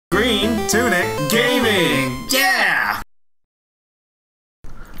Green Tunic Gaming! Yeah!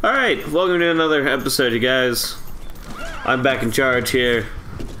 Alright, welcome to another episode, you guys. I'm back in charge here.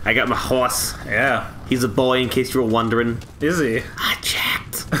 I got my horse. Yeah. He's a boy, in case you were wondering. Is he? I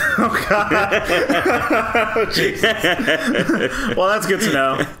checked. Oh, God. Oh, Jesus. Well, that's good to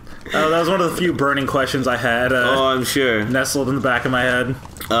know. That was one of the few burning questions I had. Oh, I'm sure. Nestled in the back of my head.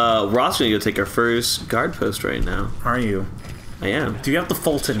 Ross gonna go take our first guard post right now. Are you? I am. Do you have the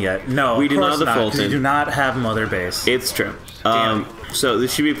Fulton yet? No, we do not have the Fulton. You do not have Mother Base. It's true. So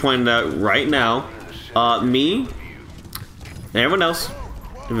this should be pointed out right now. Me and everyone else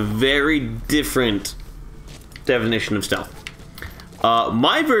have a very different definition of stealth.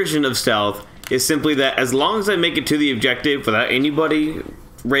 My version of stealth is simply that as long as I make it to the objective without anybody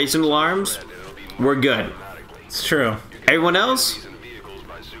raising alarms, we're good. It's true. Everyone else,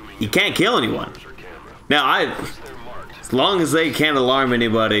 you can't kill anyone. Now, as long as they can't alarm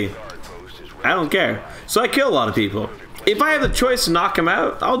anybody, I don't care. So I kill a lot of people. If I have the choice to knock them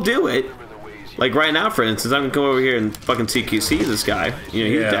out, I'll do it. Like right now, for instance, I'm gonna come over here and fucking CQC this guy. You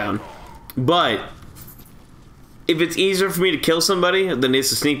know, he's down. But if it's easier for me to kill somebody than it is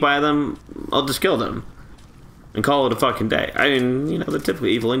to sneak by them, I'll just kill them and call it a fucking day. I mean, you know, they're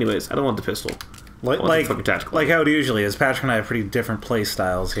typically evil anyways. I don't want the pistol. Like how it usually is. Patrick and I have pretty different play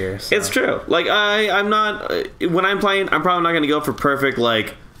styles here. So. It's true. Like I'm not when I'm playing, I'm probably not gonna go for perfect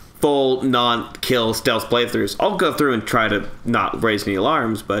like full non-kill stealth playthroughs. I'll go through and try to not raise any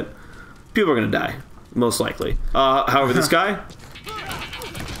alarms, but people are gonna die most likely. However, this guy,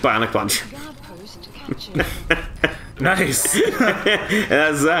 bionic punch. Nice. And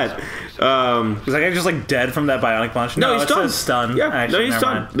that's that. Is that guy just like dead from that bionic punch? No, he's stunned. Stunned. Yeah, actually, no, he's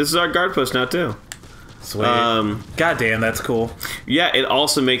stunned. This is our guard post now too. Sweet. God damn, that's cool. Yeah, it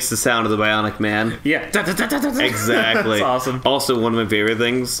also makes the sound of the bionic man. Yeah. Exactly. That's awesome. Also, one of my favorite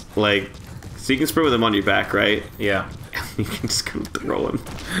things, like, so you can spray with him on your back, right? Yeah. You can just kind of throw him.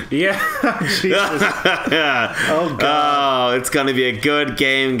 Yeah. Jesus. Oh, God. Oh, it's going to be a good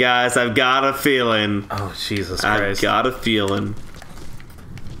game, guys. I've got a feeling. Oh, Jesus Christ. I've got a feeling.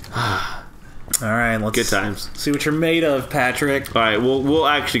 All right, let's good times. See what you're made of, Patrick. All right, we'll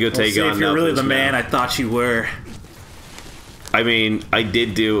actually go take on. See if you're really the man I thought you were. I mean, I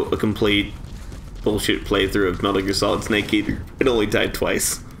did do a complete bullshit playthrough of Metal Gear Solid Snake Eater. It only died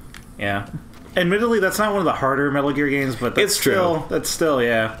twice. Yeah. Admittedly, that's not one of the harder Metal Gear games, but that's true. That's still,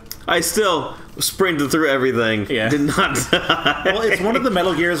 yeah. I still sprinted through everything. Yeah. Did not die. Well, it's one of the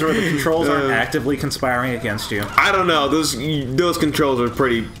Metal Gears where the controls aren't actively conspiring against you. I don't know. Those controls are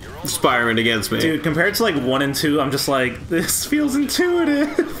pretty conspiring against me. Dude, compared to like 1 and 2, I'm just like, this feels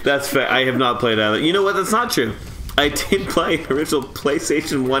intuitive. That's fair. I have not played either. You know what? That's not true. I did play original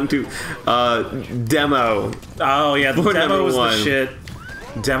PlayStation 1 to demo. Oh, yeah, the demo was the shit.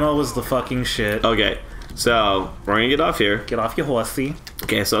 Demo was the fucking shit. Okay, so we're gonna get off here. Get off your horsey.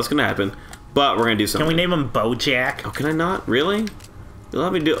 Okay, so that's gonna happen. But we're gonna do something. Can we name him Bojack? Oh, can I not? Really?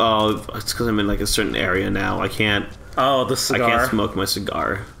 Let me do. Oh, it's because I'm in like a certain area now. I can't. Oh, the cigar. I can't smoke my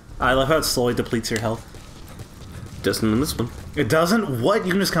cigar. I love how it slowly depletes your health. Doesn't in this one. It doesn't? What?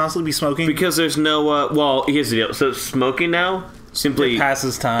 You can just constantly be smoking? Because there's no. Well, here's the deal. So smoking now simply it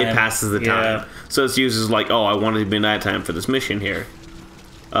passes time. It passes the time. So it's used as like, oh, I wanted to be nighttime for this mission here.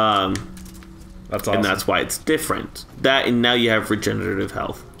 That's awesome. And that's why it's different. That and now you have regenerative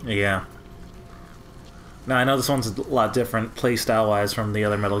health. Yeah. Now I know this one's a lot different playstyle wise from the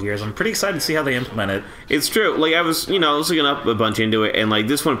other Metal Gears. I'm pretty excited to see how they implement it. It's true. Like I was looking up a bunch into it, and like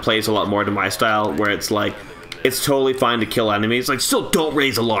this one plays a lot more to my style, where it's like it's totally fine to kill enemies. Like still don't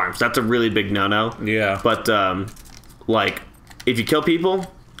raise alarms. That's a really big no-no. Yeah. But like if you kill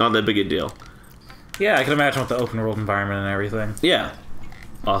people, not that big a deal. Yeah, I can imagine with the open world environment and everything. Yeah.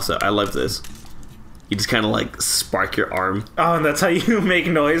 Also, I love this. You just kind of like spark your arm. Oh, and that's how you make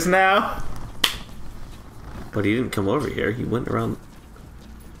noise now? But he didn't come over here. He went around.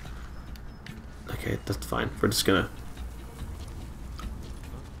 Okay, that's fine. We're just gonna.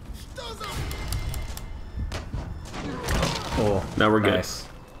 Cool. Now we're good. Nice.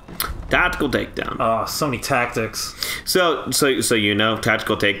 Tactical takedown. Oh, so many tactics. So you know,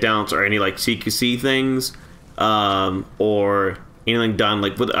 tactical takedowns or any like CQC things, or anything done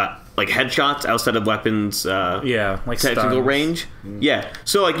like with like headshots outside of weapons. Yeah, like tactical stuns. range. Yeah.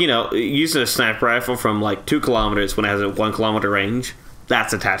 So like using a sniper rifle from like 2 kilometers when it has a 1 kilometer range,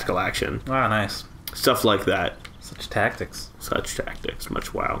 that's a tactical action. Oh, nice. Stuff like that. Such tactics. Such tactics.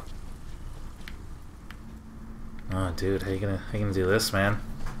 Much wow. Oh, dude, how you gonna do this, man?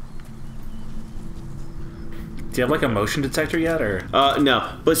 Do you have like a motion detector yet, or?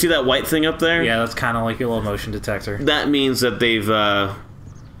 No. But see that white thing up there? Yeah, that's kind of like your little motion detector. That means that they've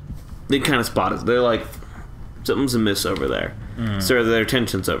they kind of spot it. They're like, something's amiss over there. So their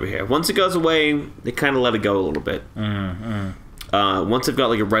attention's over here. Once it goes away, they kind of let it go a little bit. Once they've got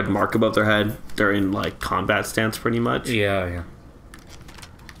like a red mark above their head, they're in like combat stance pretty much. Yeah, yeah.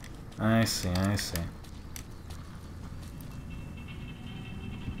 I see, I see.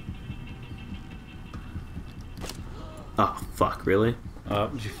 Oh, fuck, really? Oh,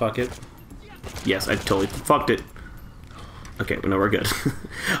 did you fuck it? Yes, I totally fucked it. Okay, no, we're good.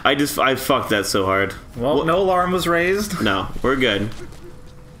 I fucked that so hard. Well, no alarm was raised. No, we're good.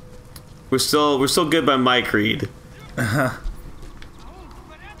 We're still good by my creed.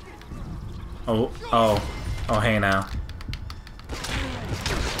 Oh, hey now.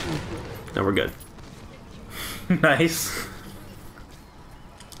 No, we're good. Nice.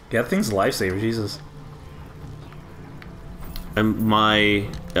 Yeah, that thing's a lifesaver, Jesus. And my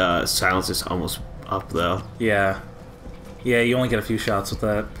silence is almost up though. Yeah. Yeah, you only get a few shots with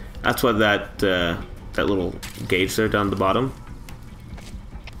that. That's what that little gauge there down the bottom.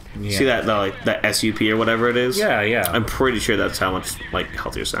 Yeah. See that like that SUP or whatever it is? Yeah, yeah. I'm pretty sure that's how much like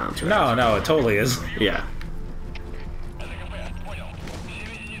healthier sounds. Right? No, it totally is. Yeah.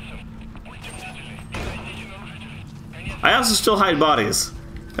 I also still hide bodies.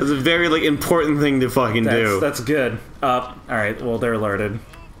 That's a very like important thing to fucking do. That's good. All right. Well, they're alerted.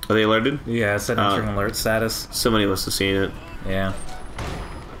 Are they alerted? Yeah, it's entering alert status. Somebody must have seen it. Yeah.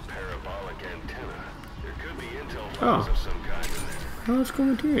 Oh. Electrical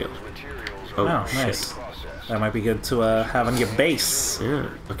material. Oh, nice. That might be good to have on your base. Yeah.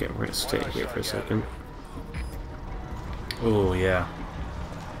 Okay, we're gonna stay here for a second. Oh yeah.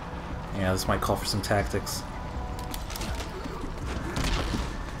 Yeah, this might call for some tactics.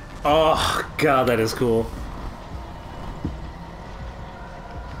 Oh god, that is cool.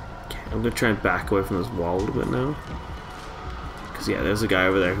 Okay, I'm gonna try and back away from this wall a little bit now. Cause yeah, there's a guy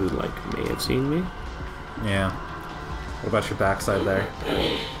over there who like may have seen me. Yeah. What about your backside there?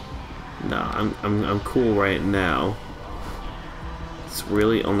 No, I'm cool right now. It's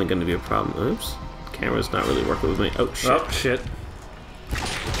really only gonna be a problem. Oops. Camera's not really working with me. Oh shit. Oh shit.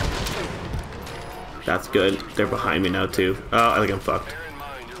 That's good. They're behind me now too. Oh, I think I'm fucked.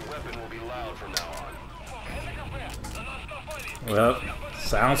 Well,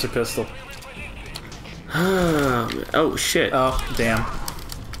 silencer pistol. Oh shit. Oh damn.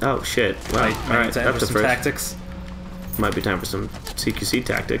 Oh shit. Wow. Alright, that's the first. Tactics. Might be time for some CQC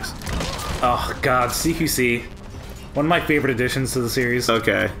tactics. Oh god, CQC. One of my favorite additions to the series.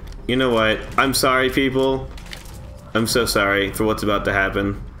 Okay. You know what? I'm sorry, people. I'm so sorry for what's about to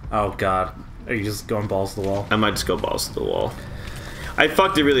happen. Oh god. Are you just going balls to the wall? I might just go balls to the wall. I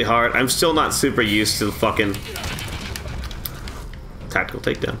fucked it really hard. I'm still not super used to the fucking tactical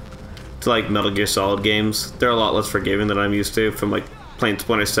takedown. To like Metal Gear Solid games. They're a lot less forgiving than I'm used to from like playing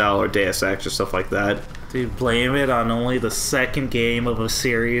Splinter Cell or Deus Ex or stuff like that. Dude, blame it on only the second game of a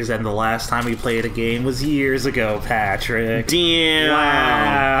series, and the last time we played a game was years ago, Patrick. Damn.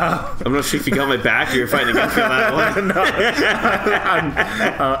 Wow. I'm not sure if you got my back or you're fighting against me on that one. No,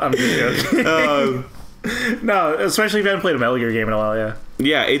 I'm just joking. No, especially if you haven't played a Metal Gear game in a while, yeah.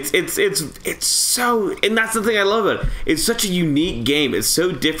 Yeah, it's so, and that's the thing I love it. It's such a unique game. It's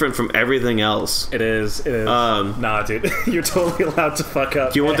so different from everything else. It is. It is. Nah, dude, you're totally allowed to fuck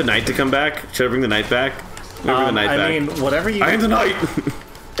up. Do you want the knight to come back? Should I bring the knight back? Bring the knight back. I mean, whatever you. I am the knight.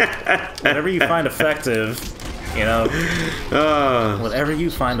 Whatever you find effective, you know. Whatever you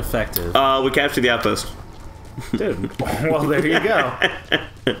find effective. We captured the outpost. Dude, well there you go.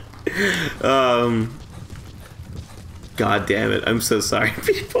 God damn it! I'm so sorry,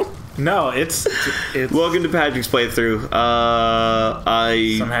 people. No, it's Welcome to Patrick's playthrough.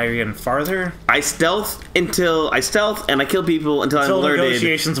 Somehow you're getting farther. I stealth and I kill people until I'm alerted.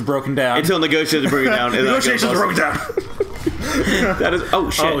 Negotiations are broken down. Until negotiations are broken down. Negotiations are broken down. That is. Oh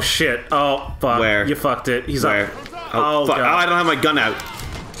shit. Oh shit. Oh fuck. Where? You fucked it. He's Where? up. Oh fuck. God. Oh, I don't have my gun out.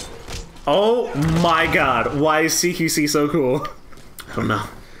 Oh my god. Why is CQC so cool? I don't know.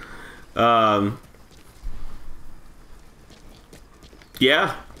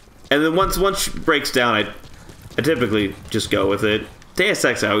 Yeah. And then once she breaks down, I typically just go with it. Deus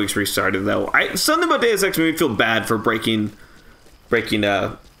Ex I always restarted though. Something about Deus Ex made me feel bad for breaking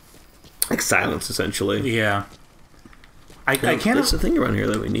like silence essentially. Yeah. I can't. There's a thing around here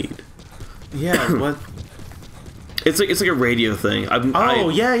that we need. Yeah. What? It's like a radio thing.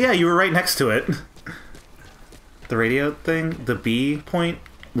 Yeah. You were right next to it. The radio thing, the B point.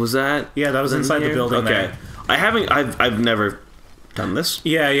 Was that? Yeah, that was inside the building. Okay. There. I've never done this.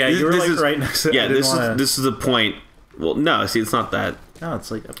 Yeah. You were like right next to it. Yeah, this is a point. Well, no, see, it's not that. No,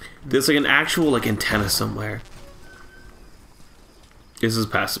 it's like there's like an actual like antenna somewhere. This is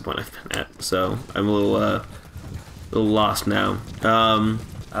past the point I've been at, so I'm a little lost now.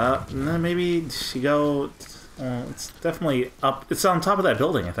 Maybe she go. It's definitely up. It's on top of that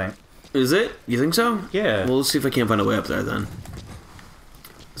building, I think. Is it? You think so? Yeah. Well, let's see if I can't find a way up there then.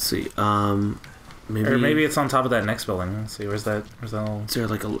 Let's see. Maybe. Or maybe it's on top of that next building. Let's see. Where's that? Where's that? Is there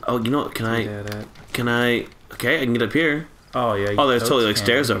like a? Oh, you know what? Can I? Okay, I can get up here. Oh yeah. Oh, there's totally like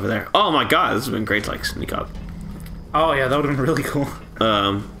stairs over there. Oh my god, this has been great to like sneak up. Oh yeah, that would have been really cool.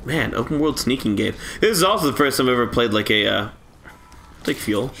 Man, open world sneaking game. This is also the first time I've ever played like a, like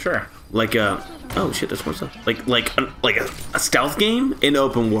Fuel. Sure. Like a, oh shit, there's more stuff. Like a stealth game in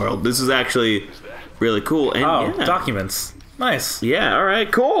open world. This is actually really cool. And yeah. Documents. Nice. Yeah. All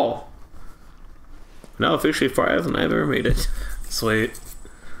right. Cool. Now officially farther than I've ever made it. Sweet.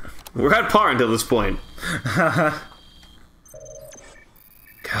 We're at par until this point.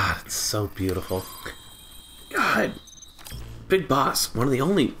 God, it's so beautiful. God, Big Boss, one of the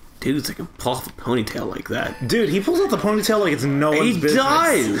only dudes that can pull off a ponytail like that. Dude, he pulls out the ponytail like it's no one's business. He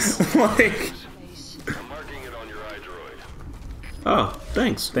does! Like... I'm marking it on your iDroid. Oh,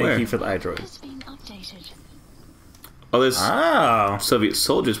 thanks. Thank you for the iDroid. Oh, there's Oh. Soviet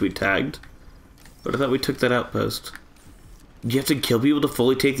soldiers we tagged. But I thought we took that outpost. You have to kill people to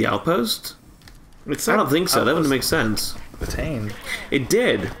fully take the outpost? I don't think so. That wouldn't make sense. Attained. It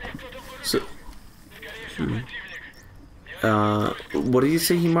did. So... what did you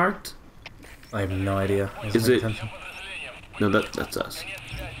say he marked? I have no idea. Is it? No, that's us.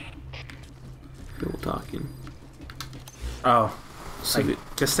 People talking. Oh, So I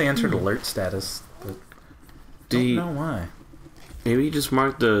guess they entered alert status. But do don't know why. Maybe he just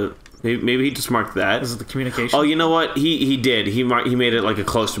marked the. Maybe he just marked that. This is the communication. Oh, you know what? He did. He made it like a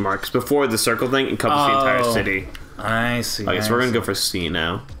close to mark. 'Cause before the circle thing encompassed the entire city. I see. Okay, so we're gonna go for C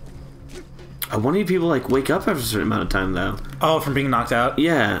now. I wonder if people like wake up after a certain amount of time though. Oh, from being knocked out?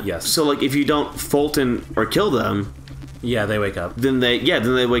 Yeah. Yes. So like if you don't Fulton or kill them, Yeah, they wake up. then they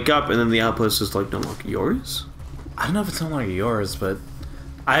wake up and then the outpost is like no longer yours. I don't know if it's no longer yours, but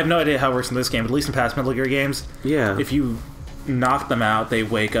I have no idea how it works in this game. But at least in past Metal Gear games, Yeah. if you knock them out, they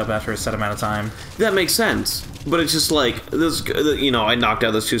wake up after a set amount of time. That makes sense. But it's just like this. I knocked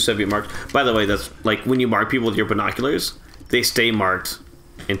out those 2 Soviet marks. By the way, that's like when you mark people with your binoculars, they stay marked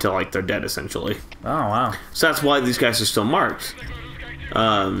until like they're dead essentially. Oh wow, So that's why these guys are still marked.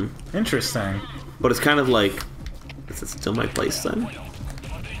 interesting. But it's kind of like, is it still my place then?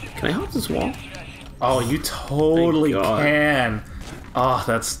 Can I help this wall? Oh, you totally Thank God. can. Oh,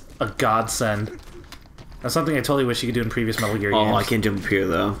 that's a godsend. That's something I totally wish you could do in previous Metal Gear Oh, games. I can't jump up here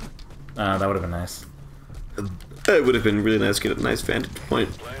though. That would have been nice. It would have been really nice to get a nice vantage point.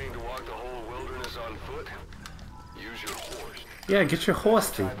 Planning to walk the whole wilderness on foot? Use your horse. Yeah, get your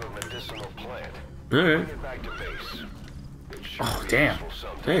horse, dude. Type of medicinal plant. Alright. Get back to base. It should Oh, be damn. useful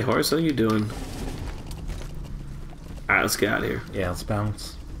someday. Hey, horse, how you doing? Alright, let's get out of here. Yeah, let's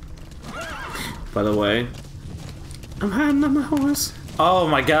bounce. By the way, I'm hiding on my horse. Oh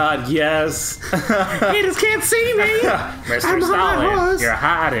my god, yes! He just can't see me! Mr. I'm on my Stalin, horse. you're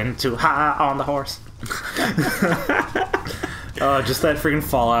hiding too high on the horse. Just that freaking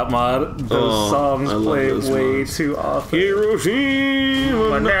Fallout mod. Those songs I love play those way mods. too often. Hiroshima!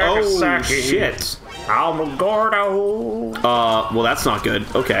 Oh, Nagasaki. shit. Almagordo. Well, that's not good.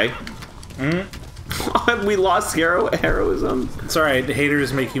 Okay. We lost heroism. It's alright,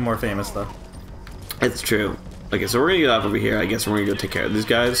 haters make you more famous though. It's true. Okay, so we're gonna get off over here. I guess we're gonna go take care of these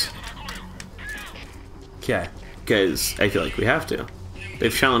guys. Okay. Because I feel like we have to.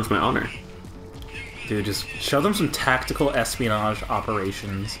 They've challenged my honor. Dude, just show them some tactical espionage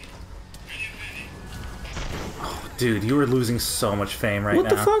operations. Oh, dude, you are losing so much fame right What now.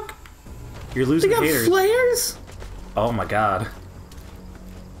 the fuck? You're They losing got haters. flares? Oh my god.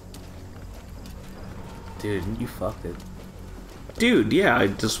 Dude, you fucked it. Dude, yeah, I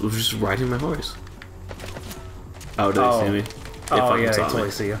just was just riding my horse. Oh, did they see me? They Oh fucking yeah, I saw me.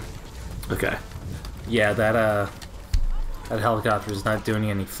 totally see you. Okay. Yeah, that helicopter is not doing you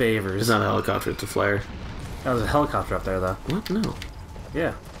any favors. It's not a helicopter, it's a flare. Oh, there's a helicopter up there though. What? No.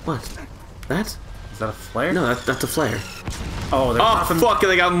 Yeah. What? That? Is that a flare? No, that's a flare. Oh, they're Oh, dropping. fuck,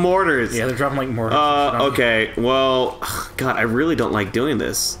 they got mortars! Yeah, they're dropping like more. Okay, well, God, I really don't like doing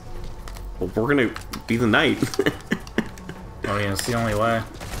this. Well, we're gonna be the night. Oh yeah, it's the only way.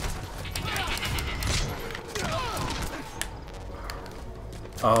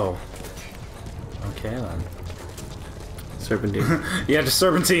 Oh. Okay then. Serpentine. Yeah, just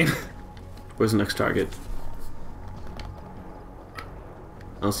serpentine. Where's the next target?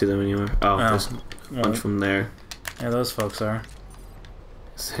 I don't see them anywhere. Oh, there's a bunch from there. Yeah, those folks are.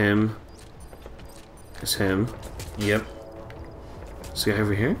 It's him. It's him. Yep. Is the guy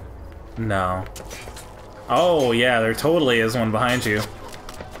over here? No. Oh, yeah, there totally is one behind you.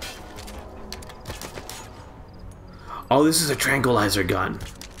 Oh, this is a tranquilizer gun.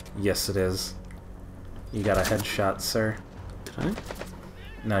 Yes, it is. You got a headshot, sir. Did I?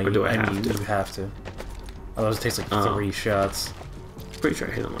 No, Or do I have to? You have to. Otherwise, it takes like 3 shots. Pretty sure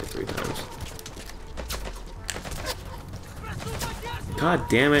I hit him like 3 times. God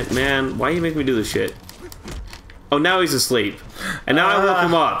damn it, man. Why you make me do this shit? Oh, now he's asleep. And now I woke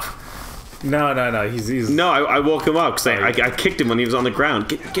him up. No. He's... No, I woke him up because I kicked him when he was on the ground.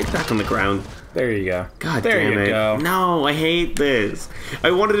 Get back on the ground. There you go. God there damn you it. go. No, I hate this.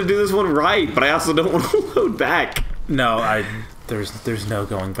 I wanted to do this one right, but I also don't want to load back. No, there's no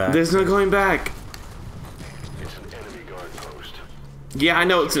going back. There's no going back. It's an enemy guard post. Yeah, I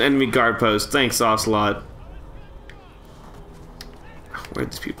know it's an enemy guard post. Thanks, Ocelot. Where are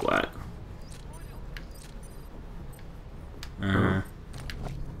these people at?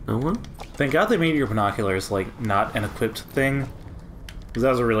 No one? Thank God they made your binoculars, like, not an equipped thing. Because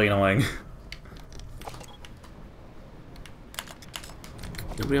that was really annoying.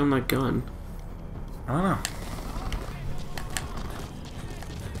 Nobody on that gun. I don't know.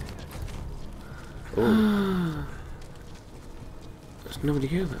 Oh. There's nobody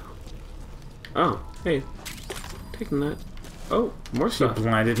here, though. Oh, hey. Taking that. Oh, more You stuff.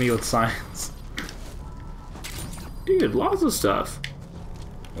 blinded me with science. Dude, lots of stuff.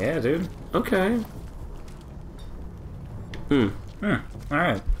 Yeah, dude. Okay.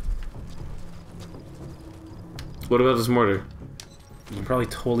 Alright. What about this mortar? You can probably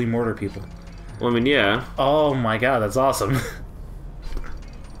totally mortar people. Well, I mean, yeah. Oh my god, that's awesome. The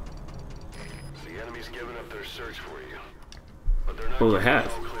enemy's given up their search for you. But they're not Oh, they giving have.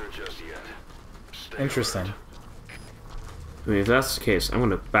 it all clear just yet. Stay Interesting. alert. I mean, if that's the case, I'm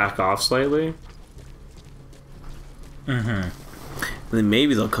gonna back off slightly. And then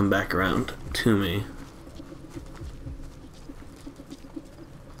maybe they'll come back around to me.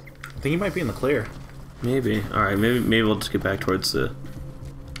 I think you might be in the clear. Maybe. Alright, maybe we'll just get back towards the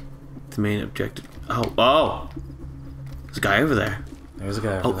main objective. Oh! There's a guy over there. There's a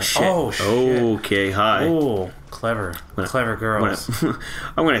guy over Oh, there. shit. Oh, shit. Okay, hi. Oh, clever. Clever girls.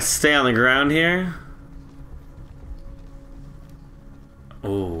 I'm gonna stay on the ground here.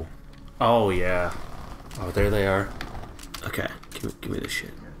 Oh. Oh, yeah. Oh, there they are. Okay, give me this shit.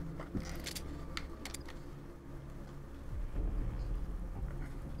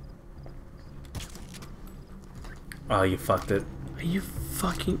 Oh, you fucked it. Are you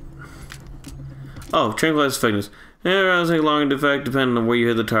fucking... Oh, tranquilizer effectiveness. Yeah, rounds take longer to effect depending on where you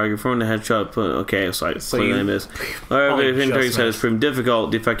hit the target. From the headshot, okay, so I clearly missed. Alright, if hitting target set is proven difficult,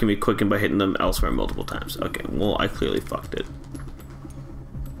 the effect can be quickened by hitting them elsewhere multiple times. Okay, well, I clearly fucked it.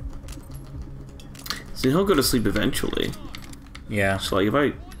 So he'll go to sleep eventually. Yeah. So, like, if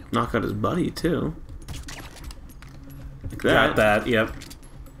I knock out his buddy, too. Like that. Got that, yep.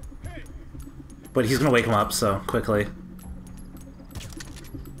 But he's gonna wake him up, so quickly.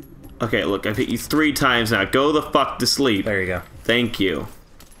 Okay, look, I've hit you 3 times now. Go the fuck to sleep. There you go. Thank you.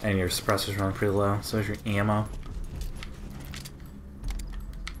 And your suppressor's running pretty low, so is your ammo.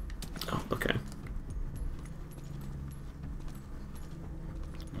 Oh, okay.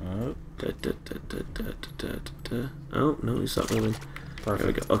 Oh, Oh, no, he stopped moving. There we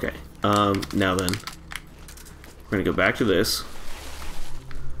perfect. go. Okay. Now then. We're gonna go back to this.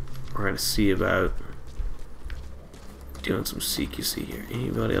 We're gonna see about doing some CQC here.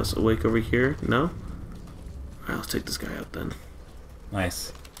 Anybody else awake over here? No? Alright, let's take this guy out then.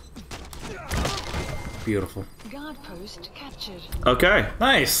 Nice. Beautiful. Guard post captured. Okay.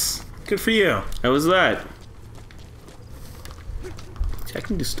 Nice! Good for you. How was that? See, I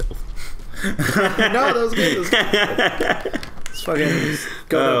can do stealth. No, that was good. Let's fucking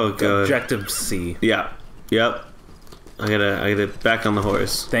go to God. objective C. Yeah. Yep. I gotta back on the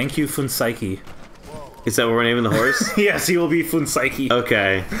horse. Thank you, Funsaiki. Is that what we're naming the horse? Yes, he will be Funsaiki.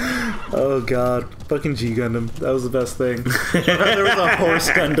 Okay. Oh god, fucking G Gundam. That was the best thing. There was a horse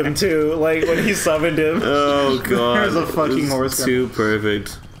Gundam too, like when he summoned him. Oh god. There's a fucking This is horse too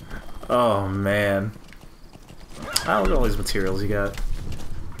perfect. Oh man. Oh, look at all these materials you got.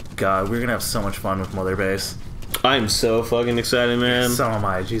 God, we're gonna have so much fun with Mother Base. I'm so fucking excited, man. So am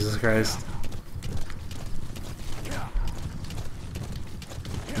I, Jesus Christ.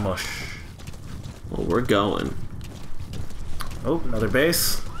 Mush. Well, we're going. Oh, another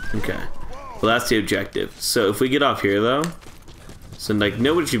base. Okay. Well, that's the objective. So if we get off here, though, so like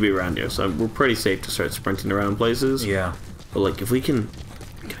nobody should be around here, so we're pretty safe to start sprinting around places. Yeah. But like, if we can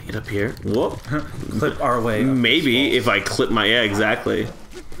I get up here? Whoop. Clip our way. Maybe if I clip my exactly.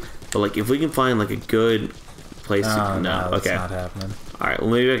 But like, if we can find like a good place to No, no, that's okay. not happening. Alright,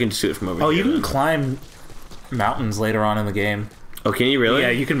 well maybe I can just do it from over Oh, here. you can climb mountains later on in the game. Oh, can you really? Yeah,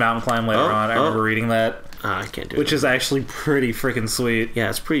 you can mountain climb later on. I remember reading that. I can't do it. Which is actually pretty freaking sweet.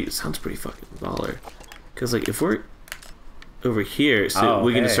 Yeah, it sounds pretty fucking baller. Because, like, if we're over here, so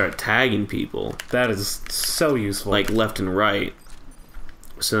we can just start tagging people. That is so useful. Like, left and right.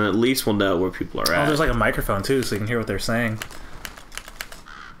 So then at least we'll know where people are at. Oh, there's like a microphone, too, so you can hear what they're saying.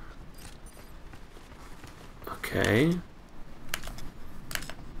 Okay.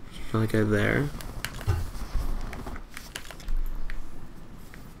 Another guy there.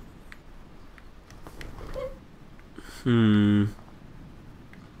 That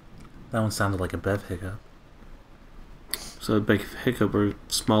one sounded like a Bev hiccup. So a big hiccup or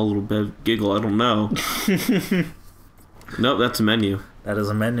small little Bev giggle, I don't know. Nope, that's a menu. That is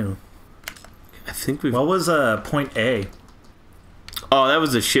a menu. I think we've... What was point A? Oh, that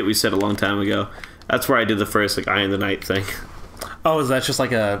was the shit we said a long time ago. That's where I did the first, like, Eye in the Night thing. Oh, is that just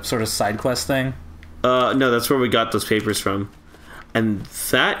like a sort of side quest thing? No, that's where we got those papers from. And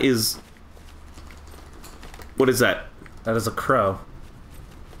that is... What is that? That is a crow.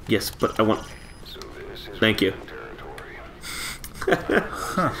 Yes, but I want... So this is Thank you. territory.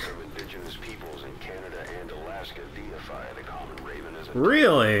 Huh. Indigenous peoples in Canada and Alaska deify the common raven as a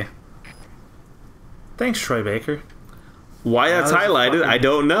Really? Thanks, Troy Baker. Why that's highlighted, I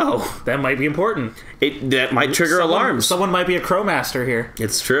don't know. That might be important. That might trigger alarms. Someone might be a crow master here.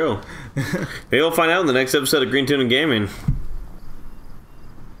 It's true. Maybe we'll find out in the next episode of Green Tunic Gaming.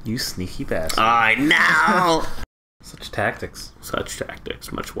 You sneaky bastard. I know! Such tactics. Such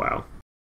tactics. Much wow.